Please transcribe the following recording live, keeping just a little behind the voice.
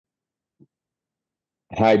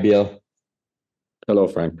Hi, Bill. Hello,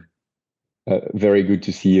 Frank. Very good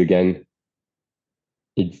to see you again.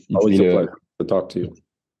 It's Always been a a pleasure to talk to you.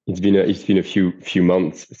 it's been a few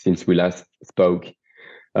months since we last spoke.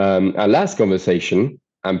 Our last conversation,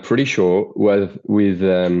 I'm pretty sure, was with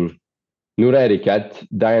Noura Erekat,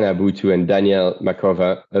 Diana Boutou, and Daniel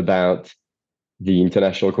Makova about the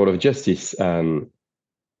International Court of Justice and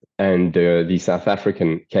the South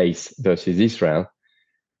African case versus Israel.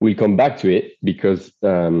 We'll come back to it because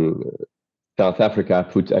South Africa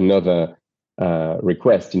put another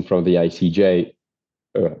request in front of the ICJ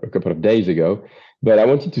a couple of days ago. But I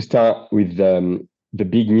wanted to start with the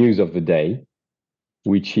big news of the day,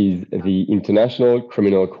 which is the International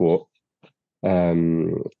Criminal Court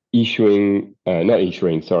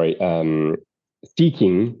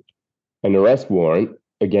seeking an arrest warrant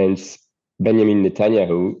against Benjamin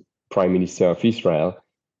Netanyahu, Prime Minister of Israel,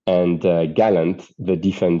 and Galant, the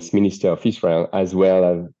Defense Minister of Israel, as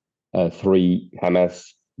well as three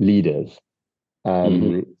Hamas leaders.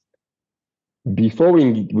 Mhm. Before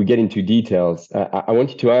we get into details, I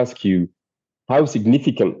wanted to ask you how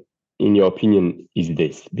significant, in your opinion, is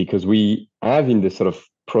this? Because we have, in the sort of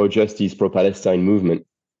pro-justice, pro-Palestine movement,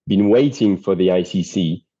 been waiting for the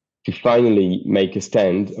ICC to finally make a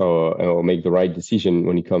stand or make the right decision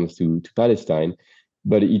when it comes to Palestine,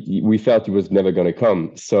 but we felt it was never going to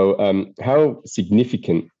come. So, how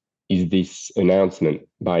significant is this announcement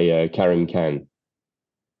by Karim Khan?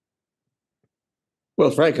 Well,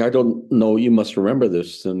 Frank, I don't know. You must remember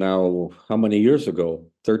this now, how many years ago?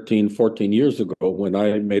 13, 14 years ago, when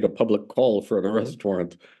I made a public call for an arrest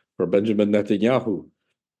warrant for Benjamin Netanyahu.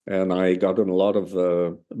 And I got in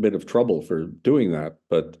a bit of trouble for doing that.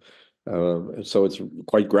 But so it's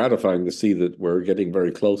quite gratifying to see that we're getting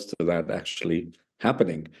very close to that actually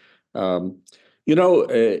happening. Um,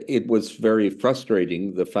 it was very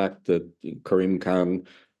frustrating, the fact that Karim Khan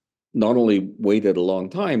not only waited a long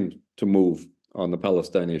time to move on the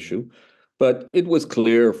Palestine issue, but it was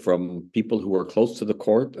clear from people who were close to the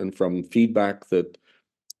court and from feedback that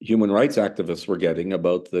human rights activists were getting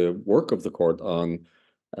about the work of the court on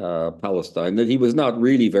Palestine that he was not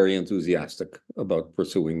really very enthusiastic about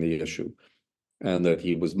pursuing the issue, and that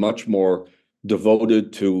he was much more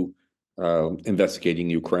devoted to investigating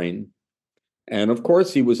Ukraine. And of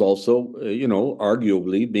course, he was also,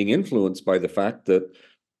 arguably being influenced by the fact that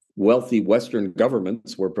wealthy Western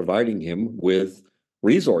governments were providing him with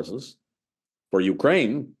resources for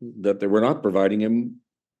Ukraine that they were not providing him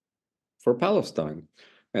for Palestine.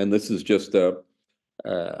 And this is just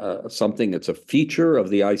something, it's a feature of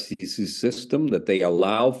the ICC system that they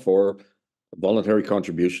allow for voluntary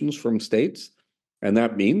contributions from states. And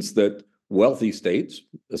that means that wealthy states,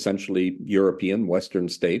 essentially European, Western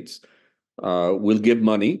states, will give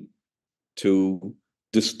money to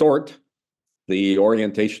distort the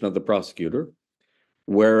orientation of the prosecutor,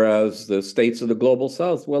 whereas the states of the global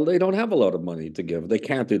south, well, they don't have a lot of money to give. They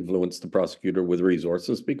can't influence the prosecutor with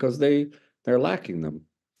resources because they're lacking them.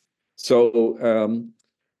 So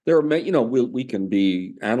there are, we can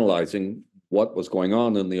be analyzing what was going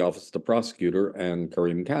on in the office of the prosecutor and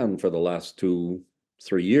Karim Khan for the last 2-3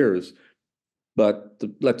 years. But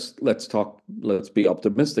let's be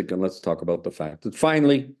optimistic, and let's talk about the fact that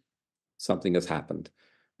finally something has happened,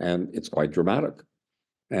 and it's quite dramatic.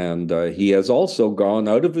 And he has also gone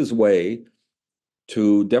out of his way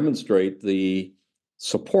to demonstrate the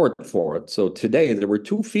support for it. So today there were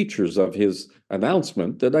two features of his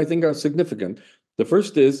announcement that I think are significant. The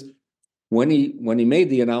first is when he made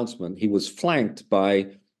the announcement, he was flanked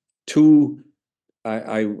by two,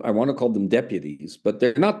 I want to call them deputies, but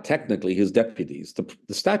they're not technically his deputies.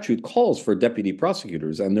 The statute calls for deputy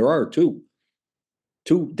prosecutors, and there are two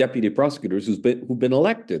deputy prosecutors who've been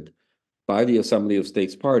elected by the Assembly of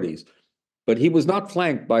States parties. But he was not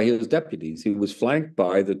flanked by his deputies. He was flanked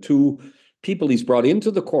by the two people he's brought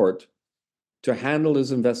into the court to handle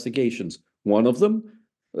his investigations. One of them,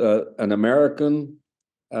 an American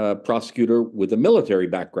prosecutor with a military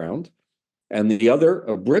background, and the other,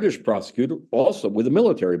 a British prosecutor, also with a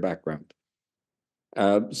military background.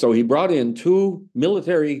 So he brought in two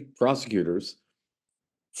military prosecutors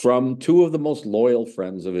from two of the most loyal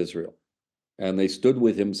friends of Israel. And they stood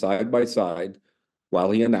with him side by side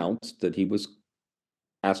while he announced that he was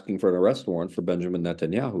asking for an arrest warrant for Benjamin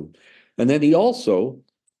Netanyahu. And then he also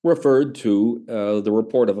referred to the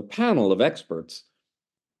report of a panel of experts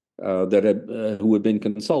who had been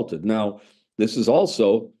consulted. Now, this is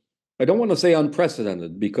also, I don't want to say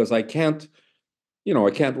unprecedented, because I can't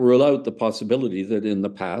rule out the possibility that in the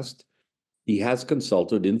past he has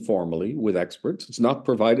consulted informally with experts. It's not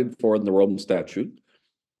provided for in the Rome Statute.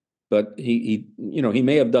 but he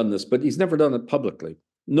may have done this, but he's never done it publicly.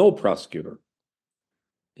 No prosecutor,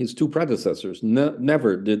 his two predecessors,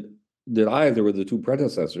 never did either of the two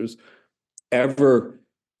predecessors ever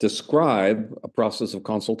describe a process of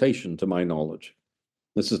consultation, to my knowledge.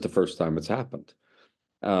 This is the first time it's happened.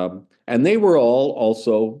 And they were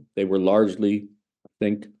they were largely, I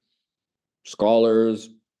think, scholars,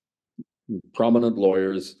 prominent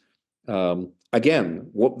lawyers, again,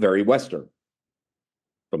 very Western,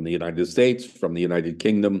 from the United States, from the United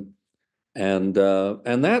Kingdom, and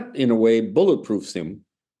that, in a way, bulletproofs him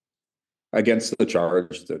against the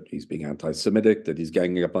charge that he's being anti-Semitic, that he's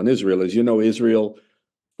ganging up on Israel. As you know, Israel,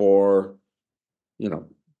 for,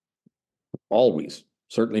 always,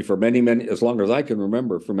 certainly for many, as long as I can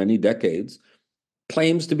remember, for many decades,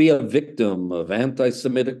 claims to be a victim of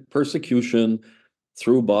anti-Semitic persecution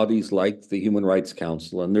through bodies like the Human Rights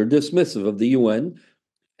Council, and they're dismissive of the UN,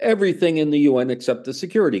 everything in the UN except the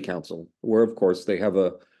Security Council, where, of course, they have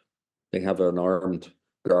an armed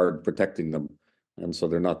guard protecting them, and so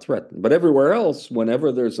they're not threatened. But everywhere else,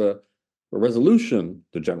 whenever there's a resolution,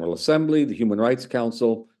 the General Assembly, the Human Rights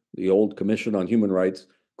Council, the old Commission on Human Rights,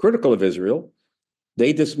 critical of Israel,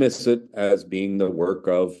 they dismiss it as being the work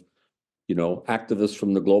of, activists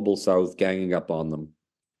from the global South ganging up on them.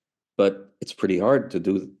 But it's pretty hard to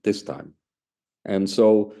do this time. And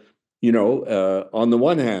so, on the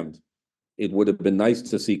one hand, it would have been nice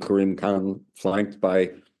to see Karim Khan flanked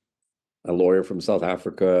by a lawyer from South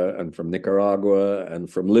Africa and from Nicaragua and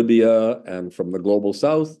from Libya and from the global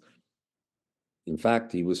South. In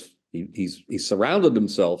fact, he's surrounded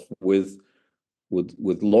himself with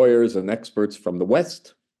lawyers and experts from the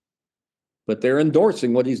West, but they're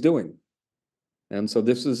endorsing what he's doing. And so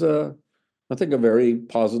this is I think, a very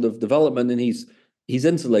positive development, and he's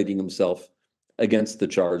insulating himself against the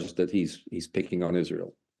charge that he's picking on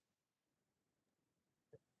Israel.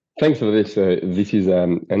 Thanks for this. This is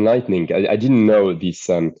enlightening. I didn't know this.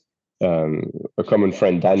 A common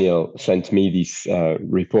friend, Daniel, sent me this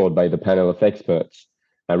report by the panel of experts.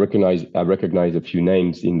 I recognize a few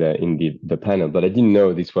names in the panel, but I didn't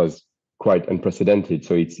know this was quite unprecedented.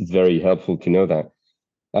 So it's very helpful to know that.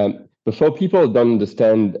 Before people don't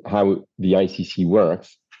understand how the ICC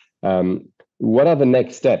works, what are the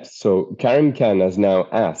next steps? So Karim Khan has now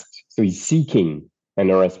asked, so he's seeking an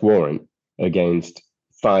arrest warrant against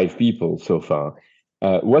 5 people so far.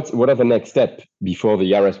 What are the next steps before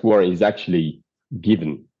the arrest warrant is actually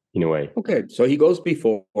given, in a way? Okay, so he goes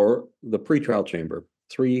before the pretrial chamber,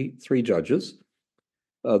 three judges.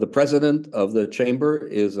 The president of the chamber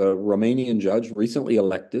is a Romanian judge, recently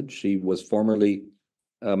elected. She was formerly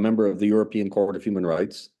a member of the European Court of Human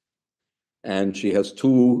Rights, and she has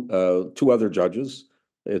two other judges.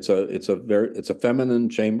 It's a feminine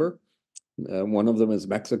chamber. One of them is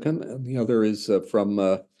Mexican, and the other is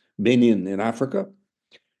from Benin in Africa.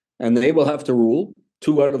 And they will have to rule.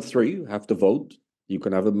 2 out of 3 have to vote. You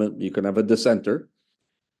can have a dissenter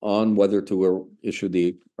on whether to issue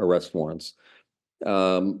the arrest warrants.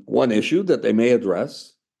 One issue that they may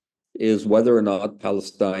address is whether or not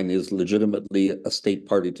Palestine is legitimately a state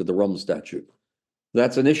party to the Rome Statute.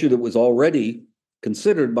 That's an issue that was already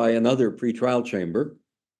considered by another pretrial chamber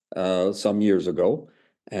some years ago,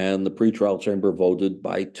 and the pretrial chamber voted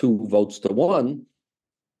by 2 votes to 1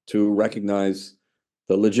 to recognize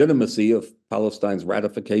the legitimacy of Palestine's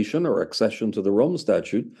ratification or accession to the Rome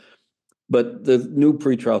Statute. But the new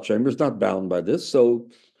pretrial chamber is not bound by this, so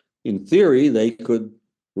in theory they could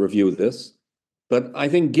review this. But I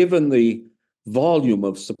think, given the volume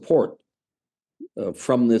of support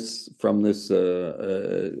from this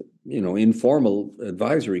informal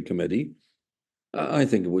advisory committee, I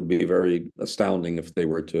think it would be very astounding if they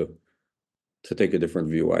were to take a different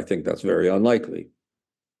view. I think that's very unlikely,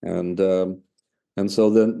 and so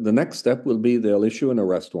the next step will be they'll issue an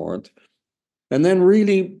arrest warrant, and then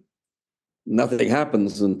really nothing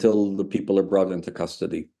happens until the people are brought into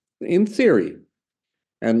custody, in theory.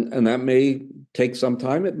 And that may take some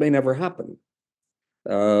time. It may never happen.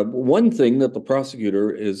 One thing that the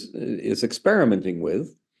prosecutor is experimenting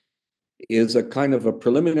with is a kind of a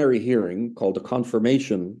preliminary hearing called a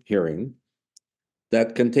confirmation hearing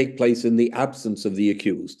that can take place in the absence of the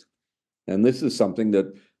accused. And this is something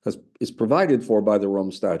that is provided for by the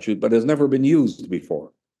Rome Statute, but has never been used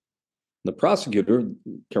before. The prosecutor,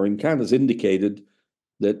 Karim Khan, has indicated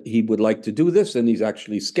that he would like to do this, and he's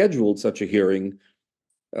actually scheduled such a hearing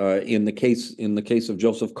in the case of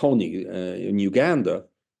Joseph Kony in Uganda,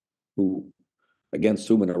 against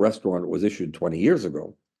whom an arrest warrant was issued 20 years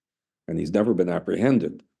ago, and he's never been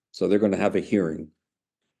apprehended. So they're going to have a hearing.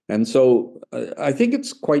 And so I think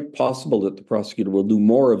it's quite possible that the prosecutor will do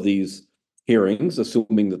more of these hearings,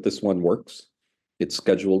 assuming that this one works. It's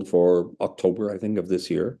scheduled for October, I think, of this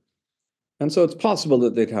year. And so it's possible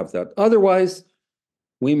that they'd have that. Otherwise,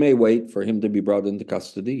 we may wait for him to be brought into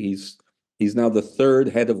custody. He's now the third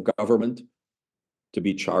head of government to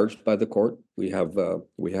be charged by the court. We had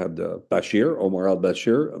Bashir, Omar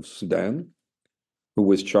al-Bashir of Sudan, who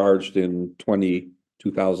was charged in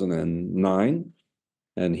 2009,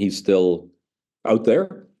 and he's still out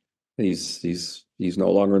there. He's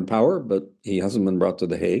no longer in power, but he hasn't been brought to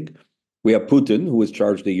The Hague. We have Putin, who was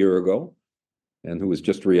charged a year ago and who was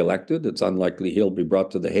just reelected. It's unlikely he'll be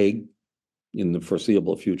brought to The Hague in the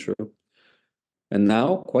foreseeable future. And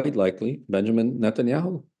now, quite likely, Benjamin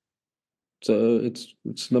Netanyahu. So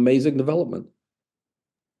it's an amazing development.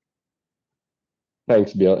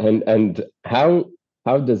 Thanks, Bill. And how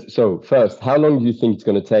does, so first, how long do you think it's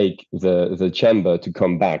going to take the chamber to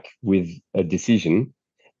come back with a decision?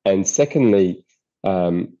 And secondly,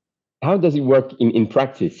 how does it work in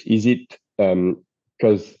practice? Is it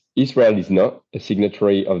because Israel is not a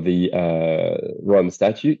signatory of the Rome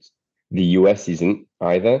Statute, the US isn't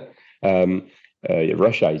either,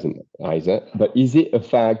 Russia isn't either, but is it a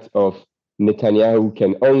fact of Netanyahu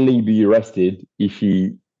can only be arrested if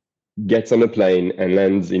he gets on a plane and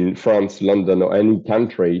lands in France, London, or any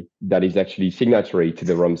country that is actually signatory to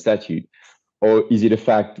the Rome Statute? Or is it a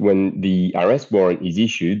fact when the arrest warrant is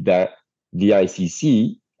issued that the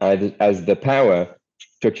ICC has the power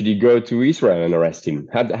to actually go to Israel and arrest him?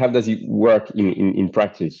 How does it work in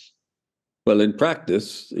practice? Well, in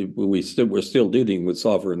practice, we're still dealing with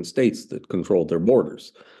sovereign states that control their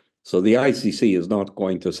borders. So the ICC is not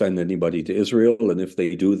going to send anybody to Israel, and if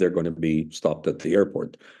they do, they're going to be stopped at the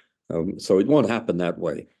airport. So it won't happen that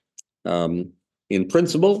way. In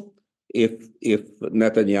principle, if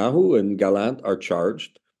Netanyahu and Galant are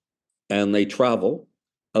charged and they travel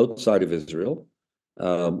outside of Israel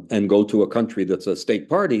and go to a country that's a state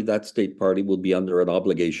party, that state party will be under an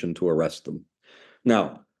obligation to arrest them.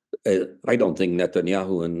 Now, I don't think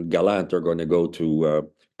Netanyahu and Galant are going to go to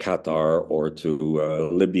Qatar or to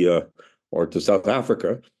Libya or to South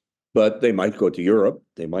Africa, but they might go to Europe.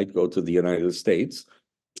 They might go to the United States.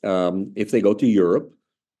 If they go to Europe,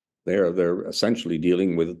 they're essentially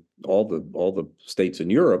dealing with all the states in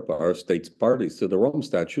Europe are states parties to the Rome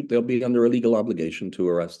Statute. They'll be under a legal obligation to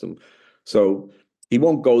arrest them. So he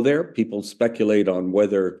won't go there. People speculate on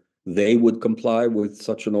whether they would comply with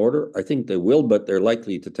such an order. I think they will, but they're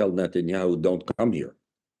likely to tell Netanyahu, don't come here.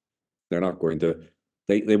 They're not going to,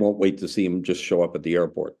 they won't wait to see him just show up at the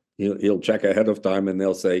airport. He'll check ahead of time and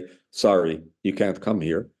they'll say, sorry, you can't come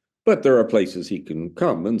here. But there are places he can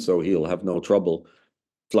come, and so he'll have no trouble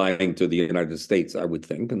flying to the United States, I would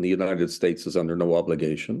think, and the United States is under no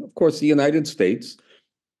obligation. Of course, the United States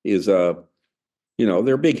is,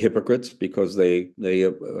 they're big hypocrites because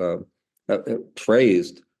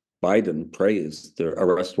Biden praised the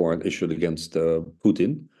arrest warrant issued against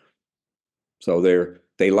Putin. So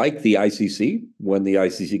they like the ICC when the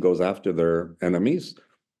ICC goes after their enemies.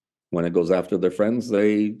 When it goes after their friends,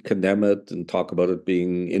 they condemn it and talk about it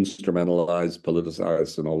being instrumentalized,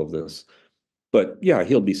 politicized, and all of this. But yeah,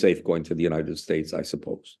 he'll be safe going to the United States, I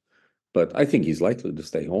suppose. But I think he's likely to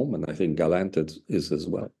stay home, and I think Galant is as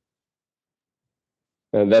well.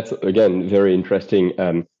 And that's, again, very interesting.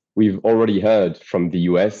 We've already heard from the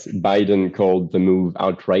US, Biden called the move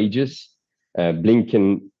outrageous.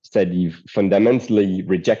 Blinken said he fundamentally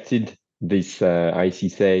rejected this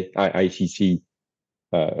ICC,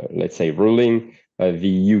 let's say, ruling.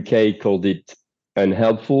 The UK called it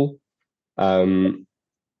unhelpful. And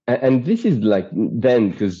this is like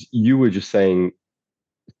then, because you were just saying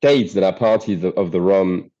states that are parties of the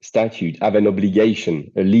Rome Statute have an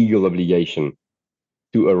obligation, a legal obligation,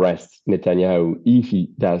 to arrest Netanyahu if he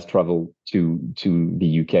does travel to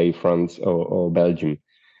the UK, France, or Belgium.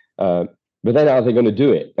 But then are they going to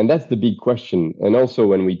do it? And that's the big question. And also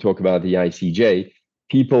when we talk about the ICJ,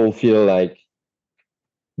 people feel like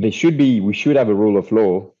we should have a rule of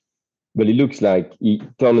law, but it looks like it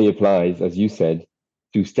only applies, as you said,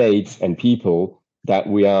 to states and people that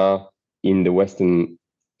we are in the Western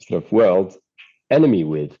sort of world enemy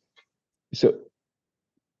with. So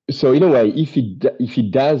in a way, if he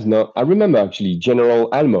does not, I remember actually General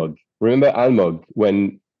Almog. Remember Almog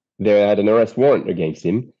when they had an arrest warrant against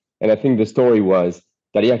him, and I think the story was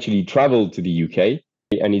that he actually traveled to the UK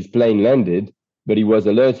and his plane landed, but he was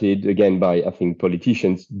alerted again by, I think,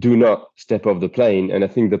 politicians, do not step off the plane, and I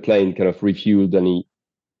think the plane kind of refueled and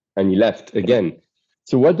he left again.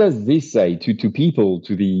 So what does this say to people,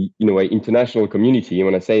 to the, in a way, international community? And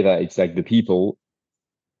when I say that, it's like the people,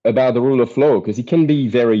 about the rule of law, because it can be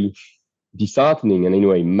very disheartening and in a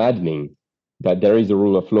way maddening that there is a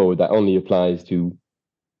rule of law that only applies to,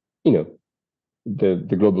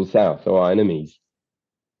 the global South or our enemies.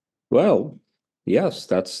 Well, yes,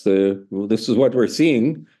 this is what we're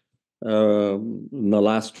seeing in the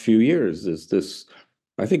last few years. Is this?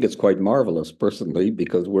 I think it's quite marvelous, personally,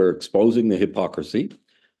 because we're exposing the hypocrisy,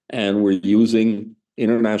 and we're using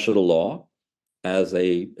international law as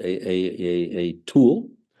a tool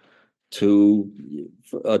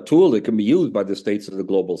that can be used by the states of the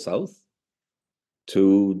global South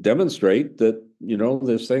to demonstrate that,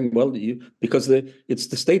 they're saying, well, because it's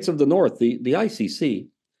the states of the North, the ICC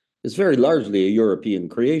is very largely a European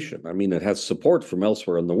creation. I mean, it has support from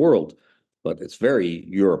elsewhere in the world, but it's very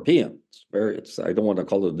European. I don't want to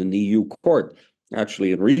call it an EU court.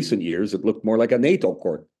 Actually, in recent years, it looked more like a NATO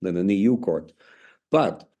court than an EU court.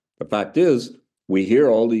 But the fact is, we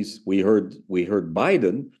heard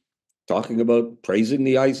Biden talking about praising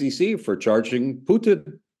the ICC for charging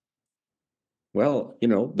Putin. Well,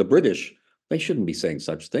 the British, they shouldn't be saying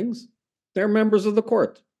such things. They're members of the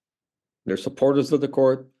court. They're supporters of the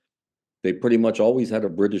court. They pretty much always had a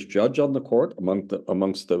British judge on the court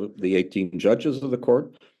amongst the 18 judges of the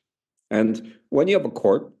court. And when you have a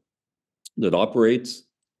court that operates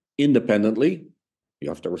independently, you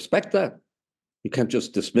have to respect that. You can't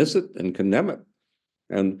just dismiss it and condemn it.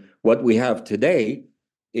 And what we have today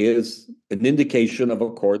is an indication of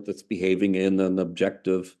a court that's behaving in an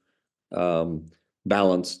objective,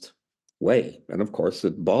 balanced way. And of course,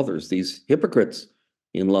 it bothers these hypocrites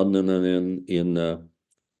in London and in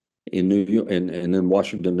New York and in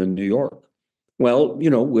Washington and New York. Well, they're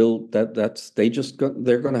going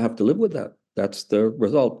to have to live with that. That's the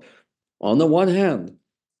result. On the one hand,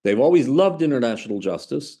 they've always loved international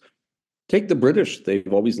justice. Take the British;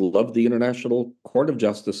 they've always loved the International Court of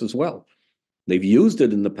Justice as well. They've used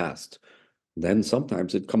it in the past. Then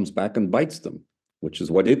sometimes it comes back and bites them, which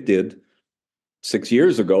is what it did 6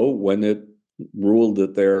 years ago when it ruled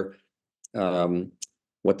that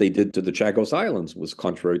what they did to the Chagos Islands was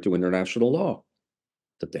contrary to international law,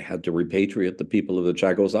 that they had to repatriate the people of the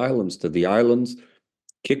Chagos Islands to the islands,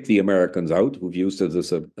 kick the Americans out, who've used it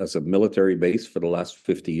as a military base for the last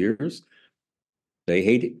 50 years. They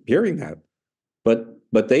hate hearing that.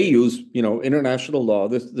 But they use, international law.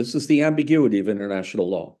 This is the ambiguity of international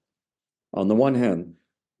law. On the one hand,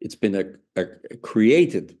 it's been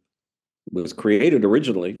was created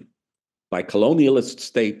originally by colonialist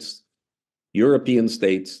states, European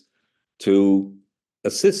states, to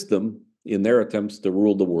assist them in their attempts to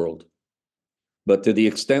rule the world. But to the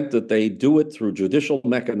extent that they do it through judicial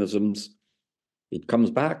mechanisms, it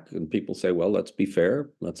comes back and people say, well, let's be fair,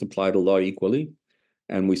 let's apply the law equally.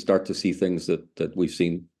 And we start to see things that we've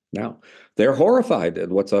seen now. They're horrified at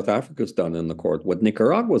what South Africa's done in the court, what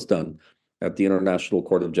Nicaragua's done at the International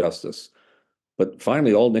Court of Justice. But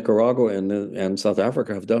finally, all Nicaragua and South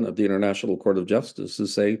Africa have done at the International Court of Justice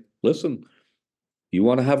is say, listen, you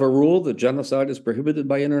want to have a rule that genocide is prohibited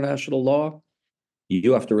by international law?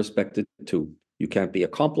 You have to respect it too. You can't be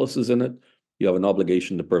accomplices in it. You have an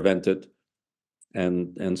obligation to prevent it.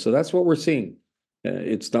 And so that's what we're seeing.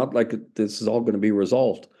 It's not like this is all going to be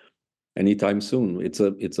resolved anytime soon. It's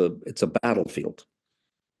a battlefield.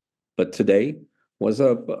 But today was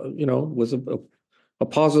a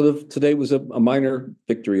positive. Today was a minor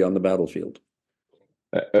victory on the battlefield.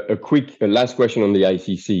 A quick last question on the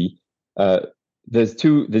ICC.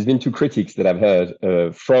 There's been two critiques that I've heard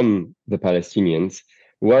from the Palestinians.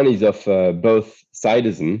 One is of both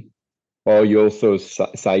sidism, or you're also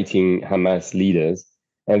citing Hamas leaders,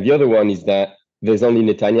 and the other one is that there's only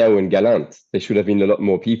Netanyahu and Galant. There should have been a lot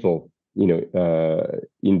more people, in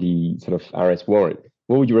the sort of arrest warrant.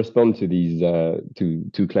 What would you respond to these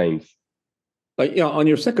two claims? On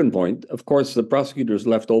your second point, of course, the prosecutors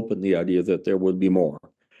left open the idea that there would be more.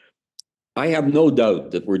 I have no doubt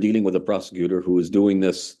that we're dealing with a prosecutor who is doing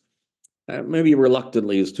this, maybe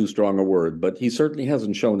reluctantly is too strong a word, but he certainly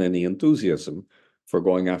hasn't shown any enthusiasm for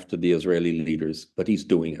going after the Israeli leaders, but he's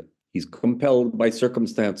doing it. He's compelled by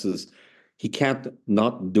circumstances. He can't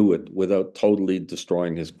not do it without totally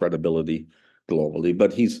destroying his credibility globally.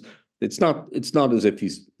 But it's not as if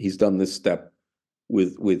he's done this step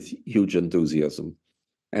with huge enthusiasm.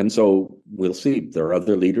 And so we'll see. There are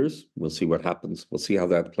other leaders. We'll see what happens. We'll see how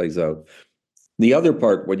that plays out. The other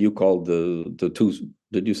part, what you called the two,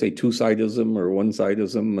 did you say two-sidism or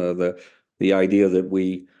one-sidism? The idea that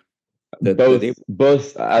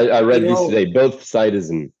both. I read this today. Both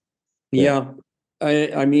sidism. Yeah.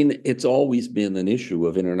 I mean, it's always been an issue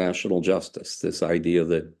of international justice, this idea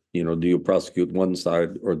that, do you prosecute one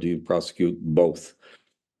side or do you prosecute both?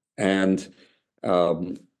 And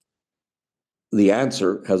the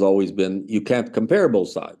answer has always been you can't compare both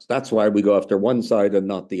sides. That's why we go after one side and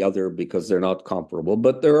not the other, because they're not comparable.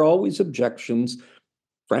 But there are always objections,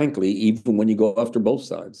 frankly, even when you go after both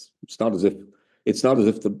sides. It's not as if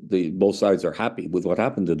the both sides are happy with what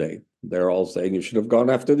happened today. They're all saying you should have gone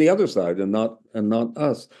after the other side and not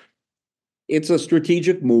us. It's a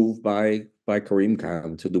strategic move by Karim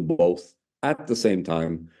Khan to do both at the same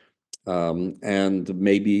time, and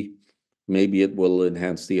maybe it will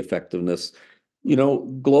enhance the effectiveness.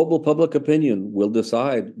 Global public opinion will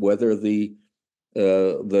decide whether the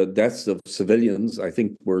deaths of civilians. I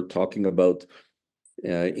think we're talking about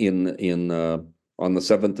on the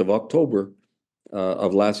 7th of October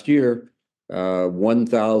of last year,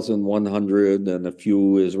 1,100 and a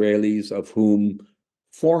few Israelis, of whom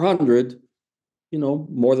 400,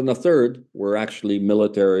 more than a third, were actually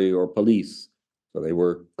military or police. So they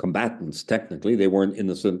were combatants, technically. They weren't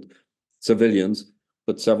innocent civilians,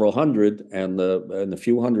 but several hundred and a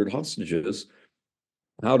few hundred hostages.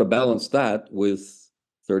 How to balance that with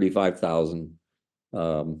 35,000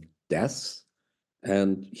 deaths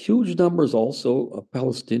and huge numbers also of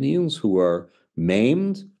Palestinians who are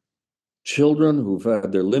maimed, children who've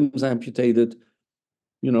had their limbs amputated.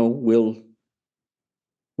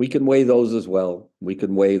 We can weigh those as well. We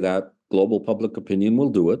can weigh that. Global public opinion will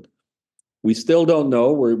do it. We still don't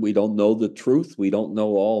know. We don't know the truth. We don't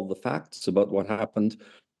know all the facts about what happened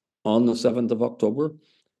on the 7th of October.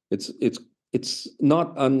 It's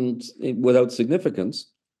not without significance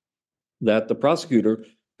that the prosecutor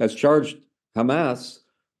has charged Hamas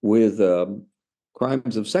with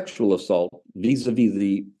crimes of sexual assault vis-a-vis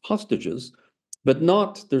the hostages, but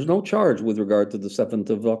there's no charge with regard to the 7th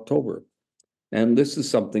of October. And this is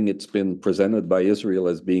something that's been presented by Israel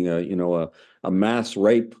as being a mass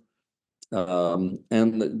rape.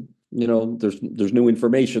 And there's new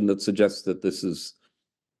information that suggests that this is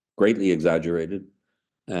greatly exaggerated.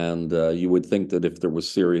 And you would think that if there was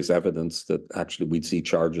serious evidence that actually we'd see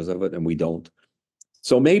charges of it, and we don't.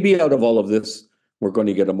 So maybe out of all of this, we're going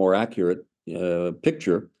to get a more accurate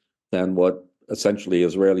picture than what essentially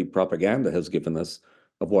Israeli propaganda has given us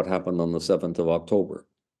of what happened on the 7th of October.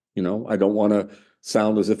 I don't want to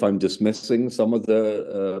sound as if I'm dismissing some of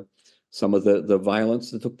the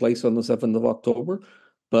violence that took place on the 7th of October,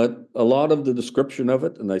 but a lot of the description of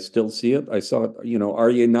it, and I still see it. I saw it.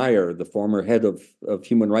 Aryeh Nair, the former head of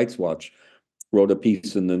Human Rights Watch, wrote a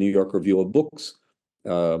piece in the New York Review of Books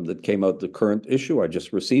that came out the current issue. I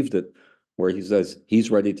just received it, where he says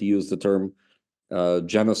he's ready to use the term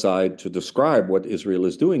genocide to describe what Israel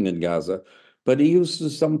is doing in Gaza, but he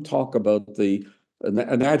uses some talk about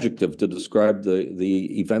an adjective to describe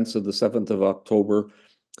the events of the 7th of October.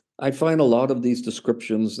 I find a lot of these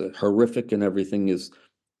descriptions horrific, and everything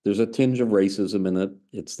there's a tinge of racism in it.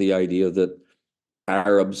 It's the idea that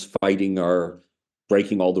Arabs fighting are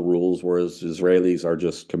breaking all the rules, whereas Israelis are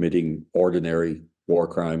just committing ordinary war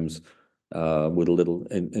crimes with a little,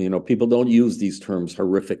 and people don't use these terms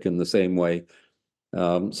horrific in the same way.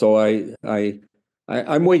 So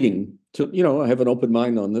I'm waiting to, I have an open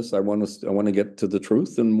mind on this. I want to get to the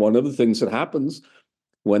truth. And one of the things that happens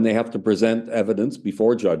when they have to present evidence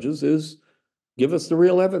before judges is give us the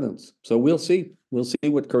real evidence. So we'll see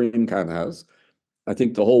what Karim Khan has. I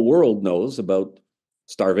think the whole world knows about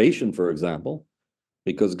starvation, for example,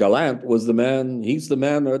 because Galant was he's the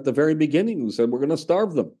man at the very beginning who said, we're going to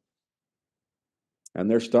starve them. And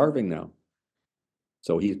they're starving now.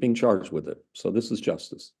 So he's being charged with it. So this is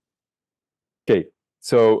justice. Okay.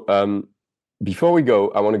 So before we go,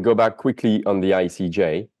 I want to go back quickly on the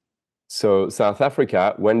ICJ. So South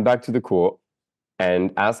Africa went back to the court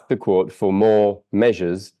and asked the court for more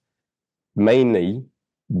measures, mainly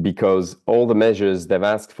because all the measures they've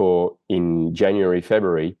asked for in January,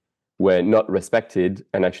 February were not respected,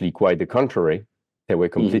 and actually quite the contrary. They were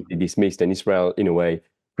completely dismissed, and Israel, in a way,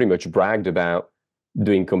 pretty much bragged about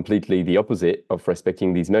doing completely the opposite of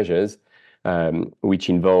respecting these measures, which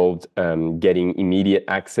involved getting immediate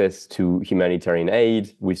access to humanitarian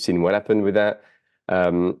aid. We've seen what happened with that.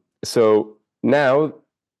 So now,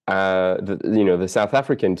 the South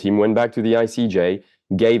African team went back to the ICJ,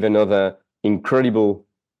 gave another incredible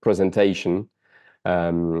presentation.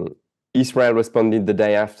 Israel responded the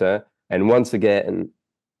day after, and once again,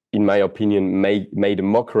 in my opinion, made a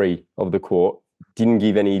mockery of the court, didn't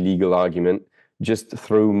give any legal argument, just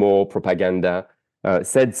threw more propaganda,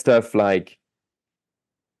 said stuff like,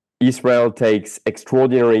 Israel takes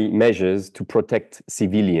extraordinary measures to protect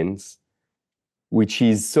civilians, which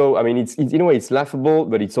is so, it's in a way it's laughable,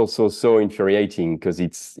 but it's also so infuriating, because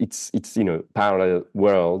it's parallel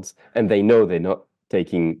worlds, and they know they're not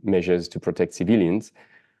taking measures to protect civilians.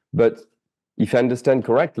 But if I understand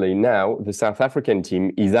correctly, now the South African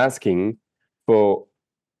team is asking for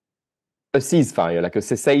a ceasefire, like a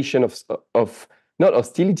cessation of not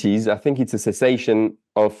hostilities. I think it's a cessation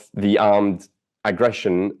of the armed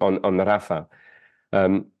aggression on Rafah.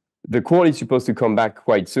 The court is supposed to come back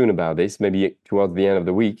quite soon about this, maybe towards the end of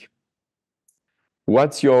the week.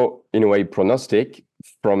 What's your, in a way, prognostic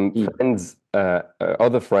from friends,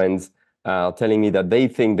 other friends, telling me that they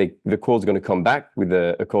think the court's going to come back with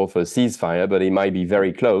a call for a ceasefire, but it might be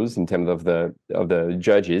very close in terms of the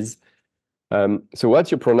judges. So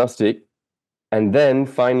what's your prognostic? And then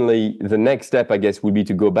finally, the next step, I guess, would be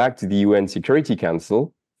to go back to the UN Security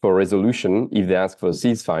Council for a resolution if they ask for a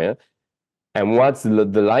ceasefire. And what's the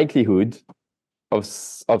likelihood of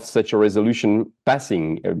such a resolution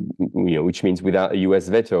passing, which means without a US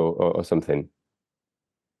veto or something?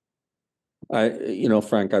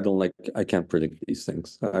 Frank, I can't predict these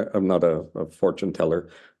things. I'm not a fortune teller.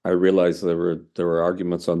 I realize there were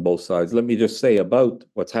arguments on both sides. Let me just say about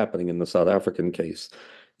what's happening in the South African case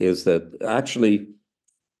is that actually,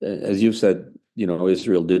 as you said,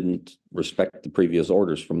 Israel didn't respect the previous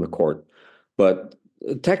orders from the court. But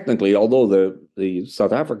technically, although the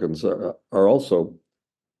South Africans are also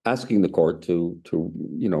asking the court to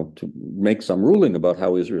make some ruling about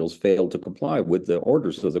how Israel's failed to comply with the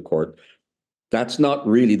orders of the court, that's not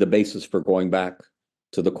really the basis for going back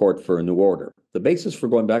to the court for a new order. The basis for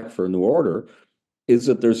going back for a new order is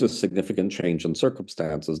that there's a significant change in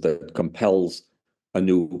circumstances that compels a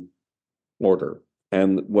new order.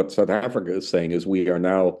 And what South Africa is saying is we are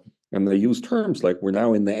now, and they use terms like we're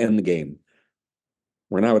now in the end game.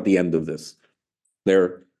 We're now at the end of this.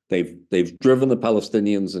 They've driven the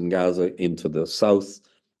Palestinians in Gaza into the south.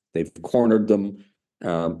 They've cornered them.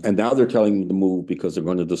 And now they're telling them to move because they're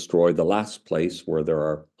going to destroy the last place where there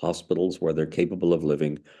are hospitals, where they're capable of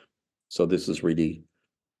living. So this is really,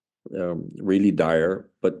 really dire.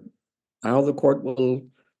 But how the court will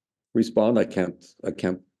respond, I can't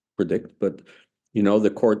predict. But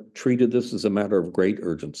the court treated this as a matter of great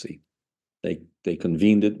urgency. They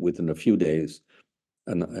convened it within a few days,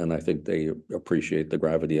 and I think they appreciate the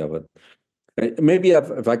gravity of it. Maybe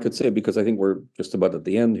if I could say, because I think we're just about at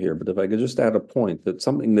the end here, but if I could just add a point, that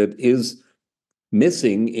something that is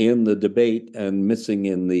missing in the debate and missing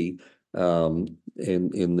in the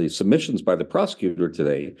submissions by the prosecutor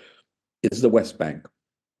today is the West Bank.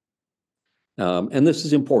 And this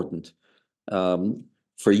is important.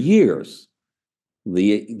 For years,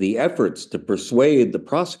 the efforts to persuade the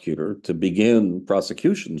prosecutor to begin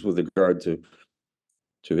prosecutions with regard to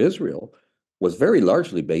Israel was very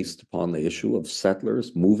largely based upon the issue of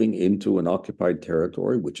settlers moving into an occupied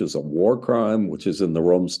territory, which is a war crime, which is in the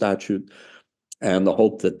Rome Statute, and the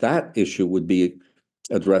hope that that issue would be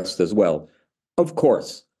addressed as well. Of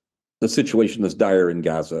course, the situation is dire in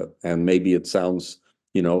Gaza, and maybe it sounds,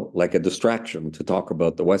 like a distraction to talk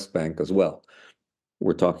about the West Bank as well.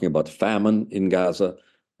 We're talking about famine in Gaza.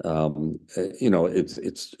 It's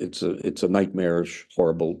a nightmarish,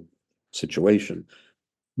 horrible situation.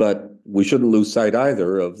 But we shouldn't lose sight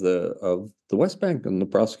either of the West Bank, and the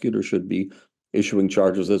prosecutor should be issuing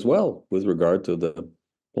charges as well with regard to the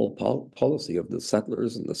whole policy of the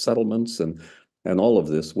settlers and the settlements and all of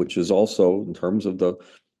this, which is also in terms of the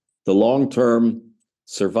long-term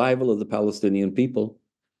survival of the Palestinian people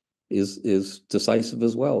is decisive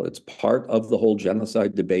as well. It's part of the whole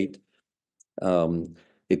genocide debate.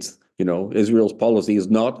 Israel's policy is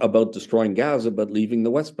not about destroying Gaza, but leaving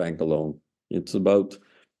the West Bank alone. It's about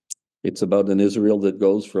an Israel that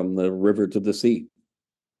goes from the river to the sea.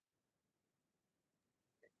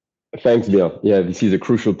 Thanks, Bill. Yeah, this is a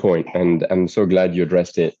crucial point, and I'm so glad you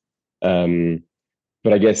addressed it.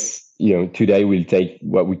 But I guess today we'll take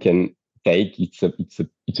what we can take. It's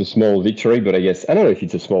a small victory, but I guess I don't know if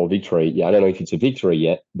it's a small victory. Yeah, I don't know if it's a victory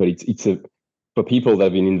yet, but it's for people that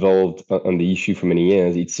have been involved on the issue for many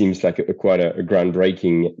years. It seems like quite a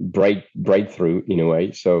groundbreaking breakthrough in a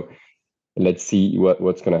way. So let's see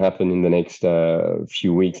what's going to happen in the next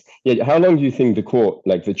few weeks. Yeah, how long do you think the court,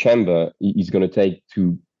 like the chamber, is going to take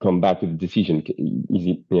to come back with a decision? Is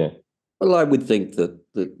it? Yeah. Well, I would think that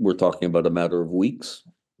we're talking about a matter of weeks.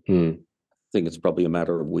 I think it's probably a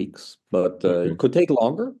matter of weeks, but it could take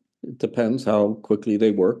longer. It depends how quickly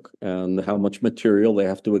they work and how much material they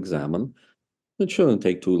have to examine. It shouldn't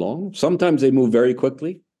take too long. Sometimes they move very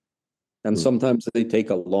quickly, and sometimes they take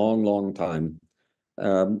a long, long time.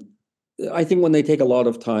 I think when they take a lot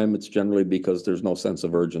of time, it's generally because there's no sense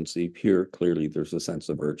of urgency. Here, clearly, there's a sense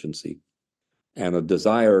of urgency and a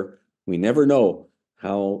desire. We never know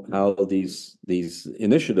how these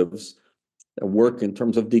initiatives work in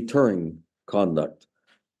terms of deterring conduct.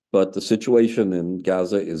 But the situation in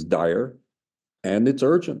Gaza is dire. and it's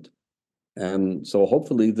urgent. And so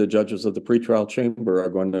hopefully the judges of the pretrial chamber are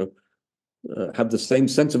going to have the same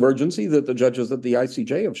sense of urgency that the judges at the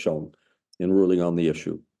ICJ have shown in ruling on the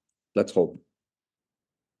issue. Let's hope.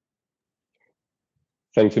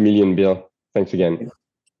 Thanks a million, Bill. Thanks again.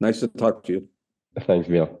 Nice to talk to you. Thanks,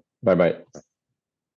 Bill. Bye-bye.